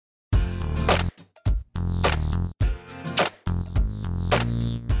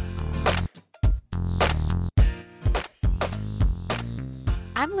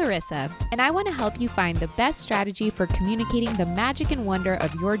I'm Larissa, and I want to help you find the best strategy for communicating the magic and wonder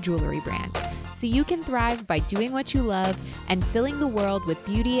of your jewelry brand so you can thrive by doing what you love and filling the world with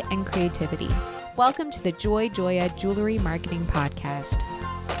beauty and creativity. Welcome to the Joy Joya Jewelry Marketing Podcast.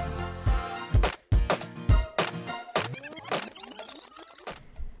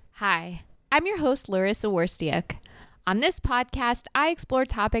 Hi, I'm your host, Larissa Worstiuk. On this podcast, I explore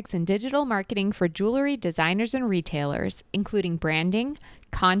topics in digital marketing for jewelry designers and retailers, including branding,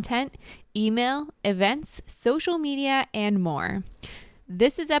 content, email, events, social media, and more.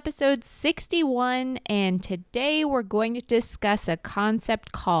 This is episode 61, and today we're going to discuss a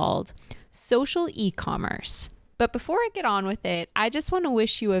concept called social e-commerce. But before I get on with it, I just want to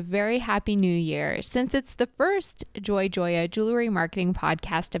wish you a very happy new year since it's the first Joy Joya Jewelry Marketing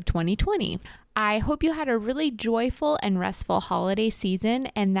Podcast of 2020. I hope you had a really joyful and restful holiday season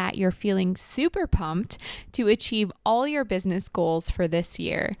and that you're feeling super pumped to achieve all your business goals for this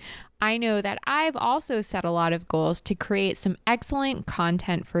year. I know that I've also set a lot of goals to create some excellent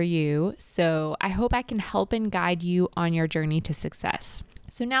content for you, so I hope I can help and guide you on your journey to success.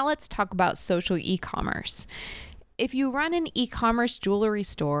 So now let's talk about social e-commerce. If you run an e-commerce jewelry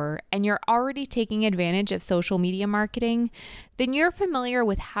store and you're already taking advantage of social media marketing, then you're familiar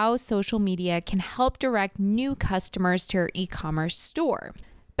with how social media can help direct new customers to your e-commerce store.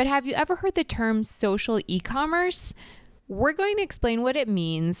 But have you ever heard the term social e-commerce? We're going to explain what it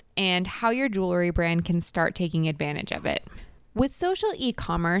means and how your jewelry brand can start taking advantage of it. With social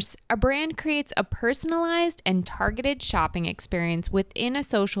e-commerce, a brand creates a personalized and targeted shopping experience within a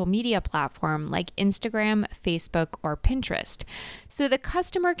social media platform like Instagram, Facebook, or Pinterest, so the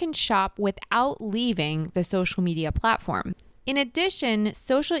customer can shop without leaving the social media platform. In addition,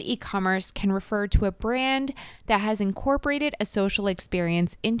 social e-commerce can refer to a brand that has incorporated a social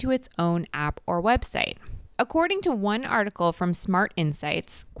experience into its own app or website. According to one article from Smart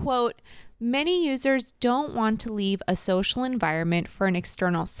Insights, quote, "Many users don't want to leave a social environment for an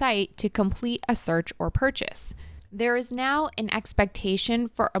external site to complete a search or purchase. There is now an expectation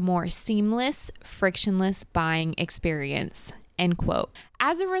for a more seamless, frictionless buying experience." End quote.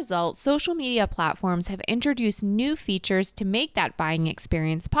 As a result, social media platforms have introduced new features to make that buying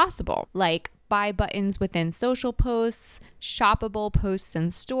experience possible, like buy buttons within social posts, shoppable posts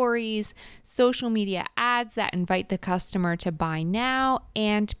and stories, social media ads that invite the customer to buy now,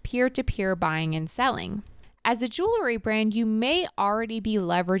 and peer-to-peer buying and selling. As a jewelry brand, you may already be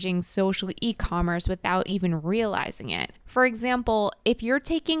leveraging social e-commerce without even realizing it. For example, if you're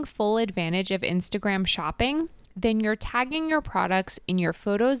taking full advantage of Instagram shopping, then you're tagging your products in your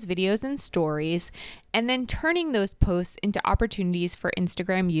photos, videos, and stories, and then turning those posts into opportunities for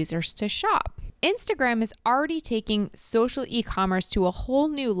Instagram users to shop. Instagram is already taking social e-commerce to a whole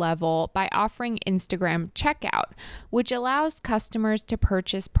new level by offering Instagram Checkout, which allows customers to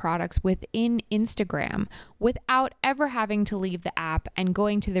purchase products within Instagram without ever having to leave the app and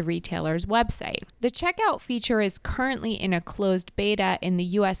going to the retailer's website. The checkout feature is currently in a closed beta in the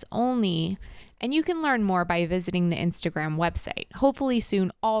US only, and you can learn more by visiting the Instagram website. Hopefully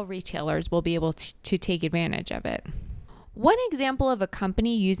soon, all retailers will be able to take advantage of it. One example of a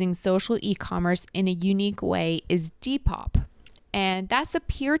company using social e-commerce in a unique way is Depop, and that's a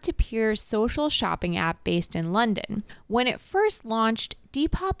peer-to-peer social shopping app based in London. When it first launched,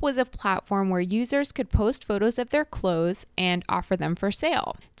 Depop was a platform where users could post photos of their clothes and offer them for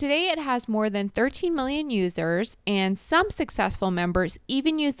sale. Today, it has more than 13 million users, and some successful members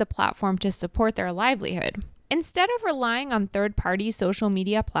even use the platform to support their livelihood. Instead of relying on third-party social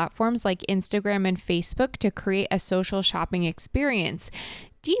media platforms like Instagram and Facebook to create a social shopping experience,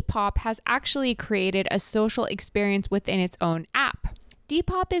 Depop has actually created a social experience within its own app.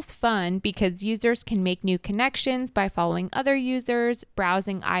 Depop is fun because users can make new connections by following other users,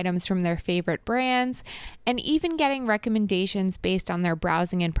 browsing items from their favorite brands, and even getting recommendations based on their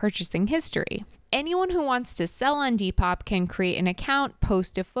browsing and purchasing history. Anyone who wants to sell on Depop can create an account,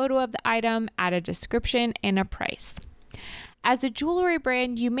 post a photo of the item, add a description, and a price. As a jewelry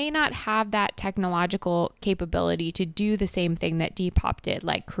brand, you may not have that technological capability to do the same thing that Depop did,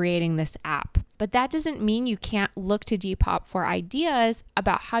 like creating this app. But that doesn't mean you can't look to Depop for ideas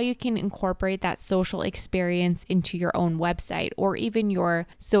about how you can incorporate that social experience into your own website or even your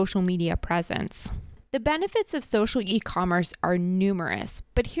social media presence. The benefits of social e-commerce are numerous,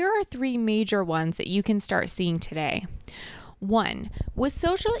 but here are 3 major ones that you can start seeing today. 1, with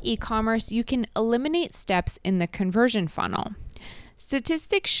social e-commerce, you can eliminate steps in the conversion funnel.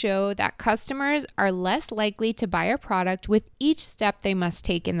 Statistics show that customers are less likely to buy a product with each step they must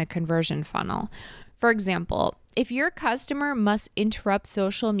take in the conversion funnel. For example, If your customer must interrupt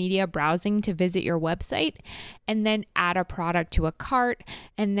social media browsing to visit your website and then add a product to a cart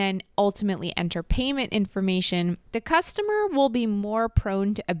and then ultimately enter payment information, the customer will be more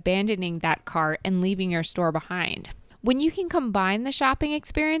prone to abandoning that cart and leaving your store behind. When you can combine the shopping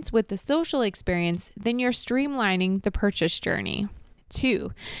experience with the social experience, then you're streamlining the purchase journey.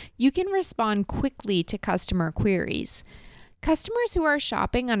 2, you can respond quickly to customer queries. Customers who are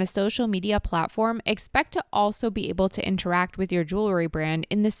shopping on a social media platform expect to also be able to interact with your jewelry brand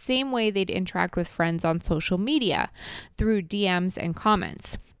in the same way they'd interact with friends on social media, through DMs and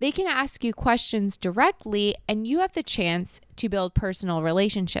comments. They can ask you questions directly, and you have the chance to build personal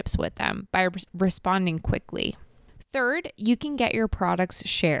relationships with them by responding quickly. 3rd, you can get your products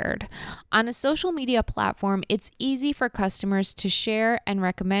shared. On a social media platform, it's easy for customers to share and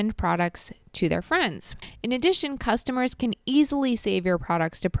recommend products to their friends. In addition, customers can easily save your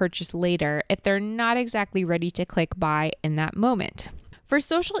products to purchase later if they're not exactly ready to click buy in that moment. For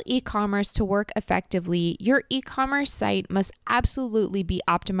social e-commerce to work effectively, your e-commerce site must absolutely be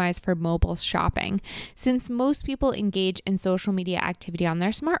optimized for mobile shopping, since most people engage in social media activity on their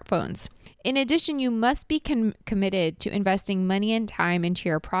smartphones. In addition, you must be committed to investing money and time into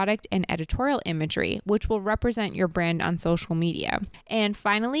your product and editorial imagery, which will represent your brand on social media. And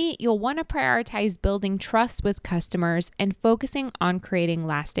finally, you'll want to prioritize building trust with customers and focusing on creating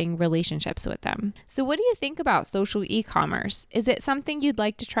lasting relationships with them. So what do you think about social e-commerce? Is it something you'd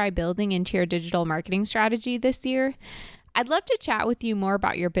like to try building into your digital marketing strategy this year? I'd love to chat with you more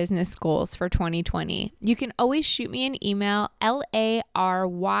about your business goals for 2020. You can always shoot me an email,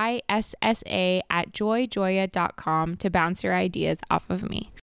 laryssa@joyjoya.com, to bounce your ideas off of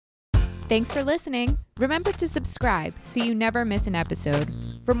me. Thanks for listening. Remember to subscribe so you never miss an episode.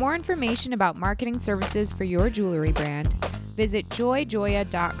 For more information about marketing services for your jewelry brand, visit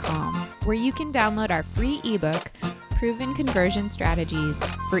joyjoya.com, where you can download our free ebook, Proven Conversion Strategies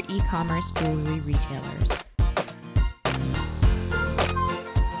for E-commerce Jewelry Retailers.